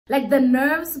Like the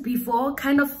nerves before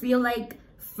kind of feel like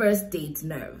first date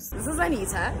nerves. This is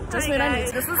Anita. Just wait,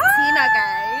 Anita. This is Tina,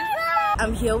 guys.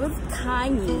 I'm here with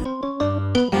Kanye.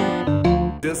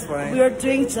 Just fine. We are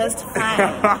doing just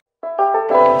fine.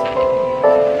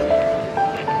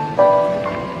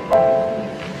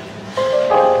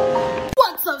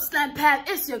 What's up, Slam Pad?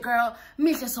 It's your girl,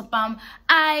 Misha Sopam.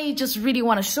 I just really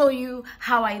want to show you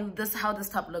how this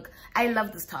top look. I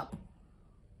love this top.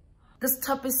 This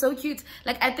top is so cute.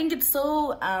 Like, I think it's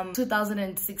so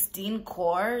 2016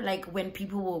 core, like when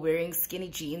people were wearing skinny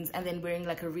jeans and then wearing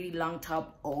like a really long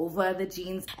top over the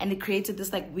jeans, and it created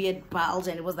this like weird bulge,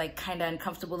 and it was like kind of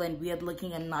uncomfortable and weird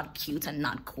looking and not cute and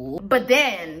not cool. But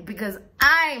then, because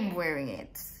I'm wearing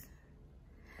it,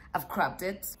 I've cropped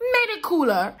it, made it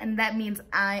cooler, and that means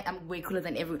I am way cooler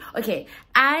than everyone. Okay,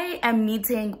 I am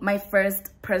meeting my first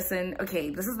person. Okay,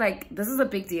 this is a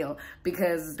big deal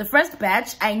because the first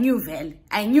batch, I knew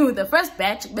the first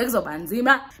batch,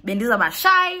 bendizoba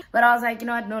shy, but I was like, you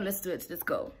know what, no, let's do it, let's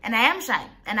go. And I am shy,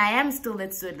 and I am still,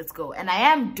 let's do it, let's go. And I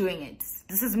am doing it.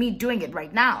 This is me doing it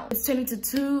right now. It's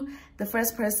 2022. The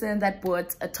first person that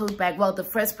bought a tote bag, well, the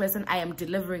first person I am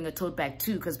delivering a tote bag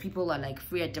to, because people are like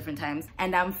free at different times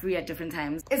and I'm free at different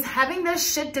times, is having their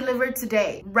shit delivered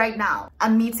today, right now.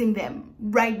 I'm meeting them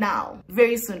right now,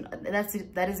 very soon. That's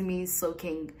it. That is me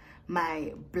soaking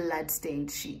my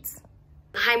blood-stained sheets.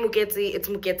 Hi Muketsi, it's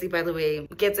Muketsi, by the way.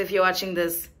 Muketsi, if you're watching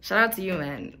this, shout out to you,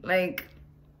 man. Like,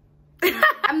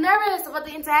 I'm nervous about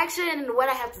the interaction and what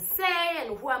I have to say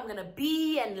and who I'm gonna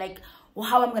be and like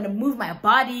how I'm gonna move my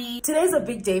body. Today's a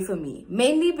big day for me,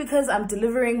 mainly because I'm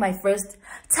delivering my first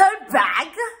tote bag.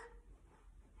 I'm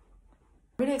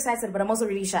really excited, but I'm also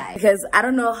really shy because I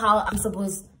don't know how I'm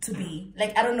supposed to be.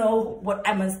 Like, I don't know what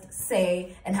I must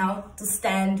say and how to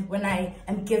stand when I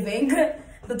am giving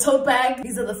the tote bag.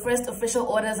 These are the first official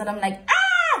orders and I'm like, ah!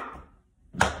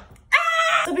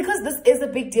 So because this is a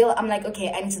big deal, I'm like,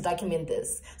 okay, I need to document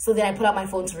this. So then I pull out my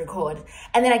phone to record.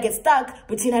 And then I get stuck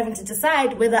between having to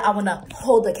decide whether I want to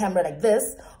hold the camera like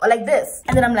this or like this.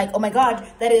 And then I'm like, oh my God,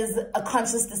 that is a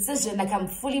conscious decision. Like, I'm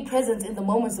fully present in the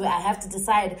moments where I have to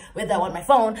decide whether I want my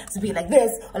phone to be like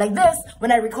this or like this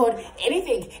when I record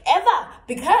anything ever.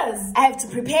 Because I have to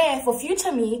prepare for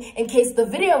future me in case the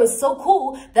video is so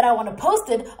cool that I want to post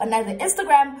it on either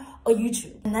Instagram or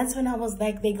YouTube. And that's when I was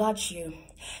like, they got you.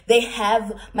 They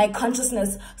have my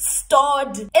consciousness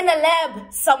stored in a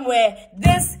lab somewhere.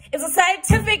 This is a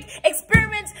scientific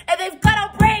experiment and they've got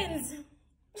our brains.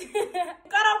 Got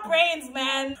our brains,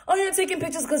 man. Oh, you're taking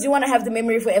pictures because you want to have the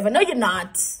memory forever. No, you're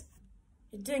not.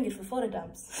 You're doing it for photo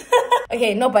dumps.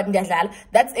 Okay, no button,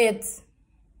 that's it.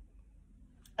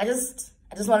 I just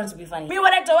want it to be funny. Me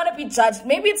when I don't want to be judged.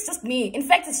 Maybe it's just me. In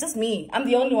fact, it's just me. I'm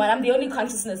the only one. I'm the only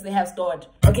consciousness they have stored.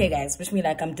 Okay, guys, wish me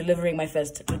luck. I'm delivering my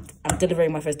first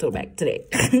tote bag today.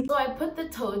 So I put the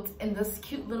tote in this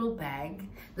cute little bag.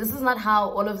 This is not how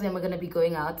all of them are going to be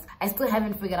going out. I still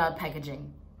haven't figured out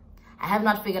packaging. I have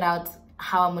not figured out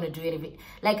how I'm going to do it.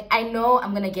 Like, I know I'm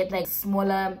going to get like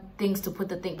smaller things to put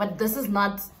the thing, but this is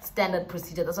not standard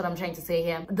procedure. That's what I'm trying to say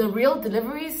here. The real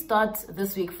deliveries start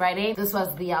this week, Friday. This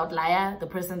was the outlier, the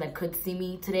person that could see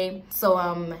me today. So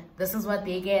this is what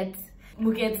they get.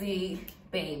 Muketsi,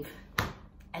 babe,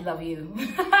 I love you.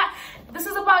 This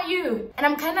is about you. And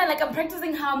I'm kind of like, I'm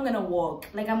practicing how I'm going to walk.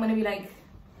 Like, I'm going to be like,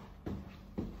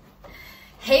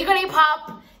 hey, Granny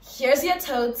Pop, here's your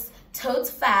totes. Totes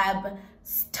fab.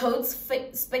 Totes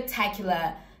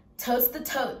spectacular. Totes the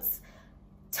totes.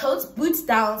 Totes boots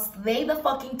down. Slay the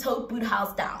fucking tote boot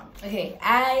house down. Okay,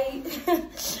 I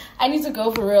need to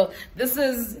go for real. This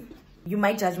is, you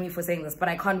might judge me for saying this, but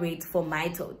I can't wait for my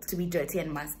tote to be dirty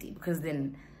and musty, because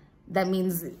then that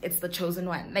means it's the chosen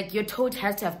one. Like, your tote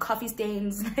has to have coffee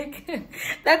stains. Like,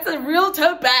 that's a real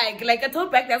tote bag. Like, a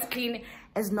tote bag that's clean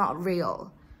is not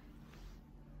real.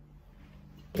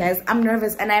 Guys, I'm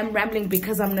nervous and I'm rambling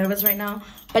because I'm nervous right now,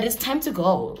 but it's time to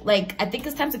go. Like, I think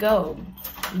it's time to go.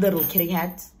 Little kitty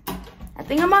cat. I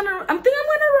think I'm gonna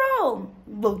roll.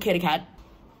 Little kitty cat.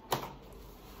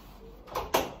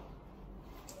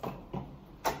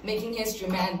 Making history,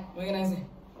 man. What can I say?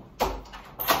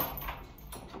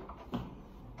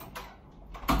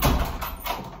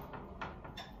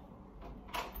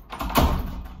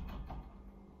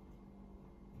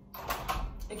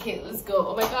 Okay, let's go.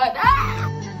 Oh my God. Ah!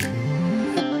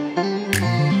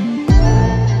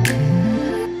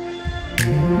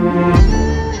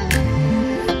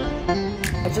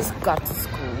 I just got to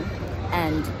school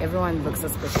and everyone looks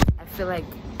suspicious. I feel like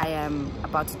I am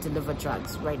about to deliver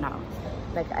drugs right now.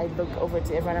 Like, I look over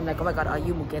to everyone, I'm like, oh my God, are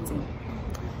you Muketsi?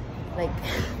 Like,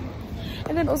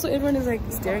 And then also everyone is like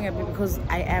staring at me because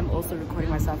I am also recording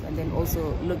myself and then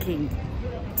also looking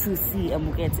to see a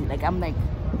muketi. Like I'm like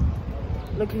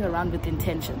looking around with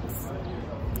intentions.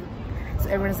 So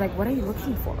everyone's like, what are you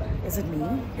looking for? Is it me?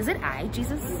 Is it I,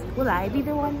 Jesus? Will I be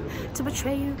the one to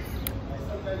betray you?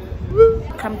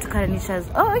 Come to Karanisha's.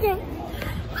 Oh, okay.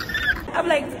 I'm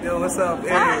like, Yo, what's up?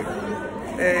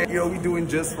 Hey, yo, we doing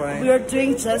just fine. We are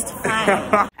doing just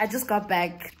fine. I just got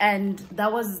back and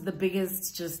that was the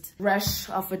biggest just rush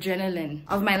of adrenaline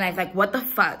of my life. Like, what the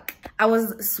fuck? I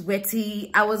was sweaty,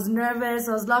 I was nervous,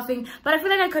 I was laughing, but I feel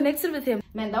like I connected with him.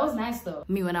 Man, that was nice though.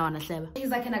 Me when I want to share. He's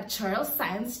like an actuarial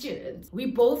science student.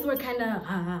 We both were kind of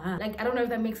like, I don't know if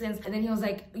that makes sense. And then he was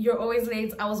like, you're always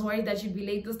late. I was worried that you'd be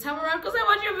late this time around because I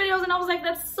watch your videos. And I was like,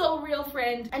 that's so real,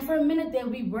 friend. And for a minute there,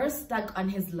 we were stuck on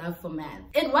his love for math.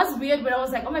 It was weird, but I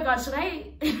was like, oh my God, should I,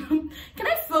 can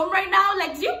I film right now?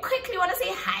 Like, do you quickly want to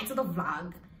say hi to the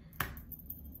vlog?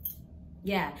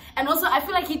 Yeah, and also I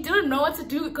feel like he didn't know what to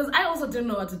do because I also didn't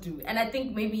know what to do, and I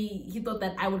think maybe he thought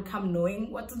that I would come knowing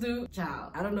what to do.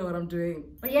 Ciao, I don't know what I'm doing.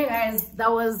 But yeah guys,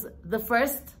 that was the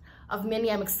first of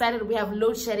many. I'm excited. We have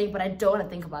load shedding, but I don't want to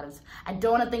think about it. I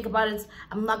don't want to think about it.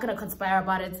 I'm not gonna conspire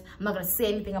about it. I'm not gonna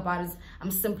say anything about it. I'm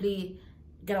simply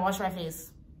gonna wash my face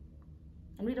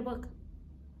and read a book.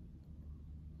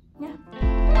 Yeah.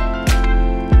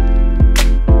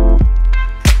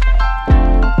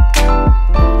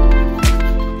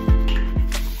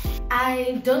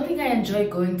 I don't think I enjoy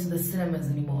going to the cinemas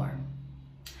anymore.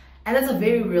 And that's a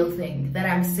very real thing that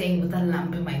I'm saying with a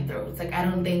lump in my throat. Like, I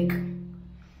don't think,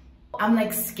 I'm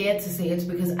like scared to say it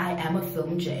because I am a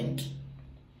film gent.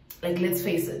 Like, let's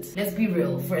face it. Let's be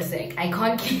real for a sec. I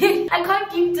can't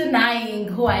keep denying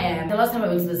who I am. The last time I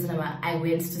went to the cinema, I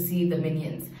went to see the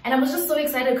Minions. And I was just so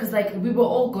excited because like we were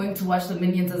all going to watch the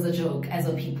Minions as a joke, as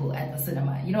a people at the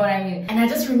cinema. You know what I mean? And I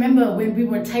just remember when we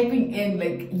were typing in,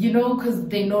 like, you know, because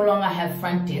they no longer have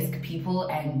front desk people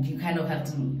and you kind of have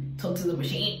to talk to the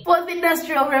machine. Fourth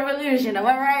Industrial Revolution, am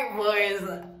I right, boys?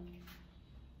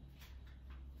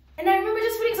 And I remember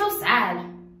just feeling so sad.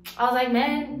 I was like,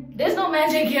 man, there's no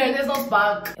magic here, there's no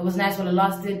spark. It was nice while it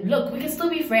lasted. Look, we can still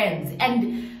be friends.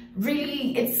 And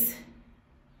really, it's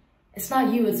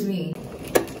not you, it's me.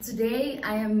 Today,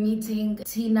 I am meeting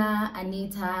Tina,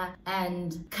 Anita,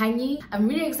 and Kanye. I'm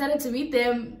really excited to meet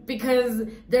them because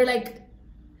they're like,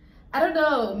 I don't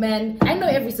know, man. I know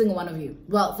every single one of you.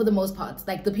 Well, for the most part.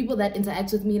 Like, the people that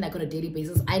interact with me like on a daily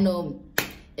basis, I know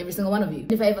every single one of you.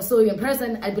 If I ever saw you in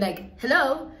person, I'd be like,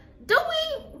 hello, don't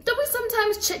we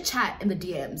sometimes chit chat in the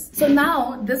DMs? So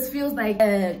now this feels like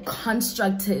a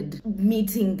constructed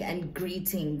meeting and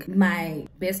greeting my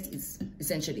besties,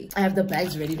 essentially. I have the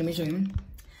bags ready, let me show you.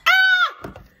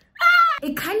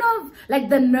 It kind of, like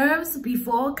the nerves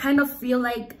before kind of feel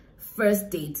like first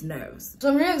date nerves. So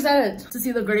I'm really excited to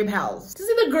see the girly pals, to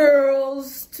see the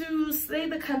girls, to slay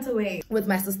the cunt away with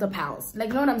my sister pals. Like,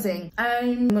 you know what I'm saying?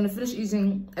 I'm gonna finish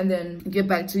eating and then get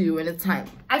back to you when it's time.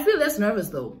 I feel less nervous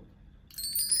though.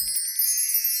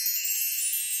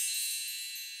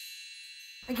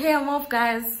 Okay, I'm off,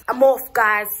 guys. I'm off,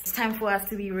 guys. It's time for us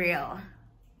to be real.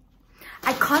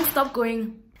 I can't stop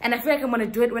going. And I feel like I'm gonna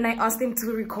do it when I ask them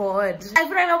to record. I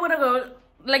feel like I wanna go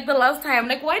like the last time.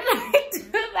 Like, why did I do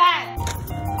that?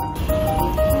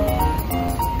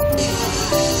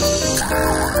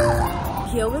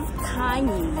 Here with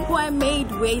Kanye, who I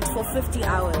made wait for 50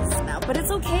 hours now. But it's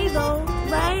okay though,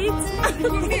 right?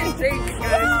 Give me a drink,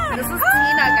 guys. This is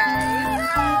Tina, guys.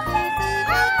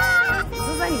 This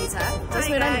is Anita. Just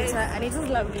met Anita. Anita's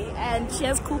lovely and she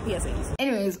has cool piercings.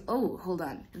 Anyways, oh, hold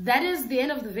on. That is the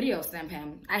end of the video,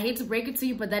 Sampam. I hate to break it to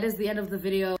you, but that is the end of the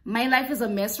video. My life is a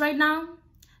mess right now.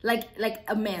 Like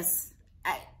a mess.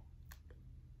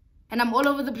 And I'm all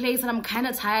over the place and I'm kind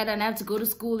of tired and I have to go to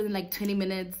school in like 20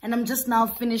 minutes. And I'm just now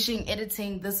finishing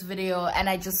editing this video and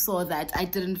I just saw that I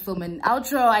didn't film an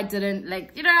outro. I didn't,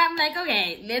 like, you know, I'm like,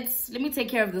 okay, let me take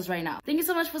care of this right now. Thank you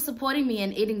so much for supporting me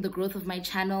and aiding the growth of my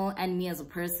channel and me as a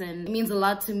person. It means a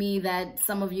lot to me that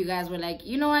some of you guys were like,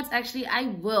 you know what, actually I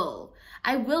will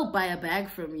buy a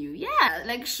bag from you. Yeah,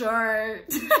 like, sure.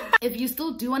 If you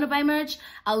still do want to buy merch,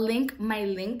 I'll link my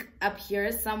link up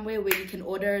here somewhere where you can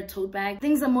order a tote bag.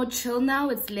 Things are more chill now,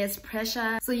 it's less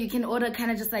pressure. So you can order kind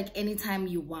of just like anytime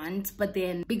you want. But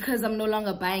then because I'm no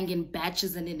longer buying in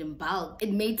batches and in bulk,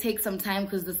 it may take some time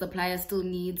because the supplier still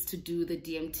needs to do the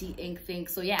DMT ink thing.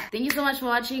 So yeah, thank you so much for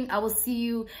watching. I will see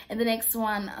you in the next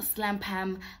one. Slam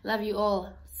Pam. Love you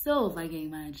all so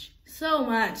fucking much. So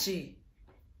much.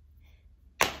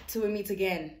 Till we meet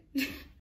again.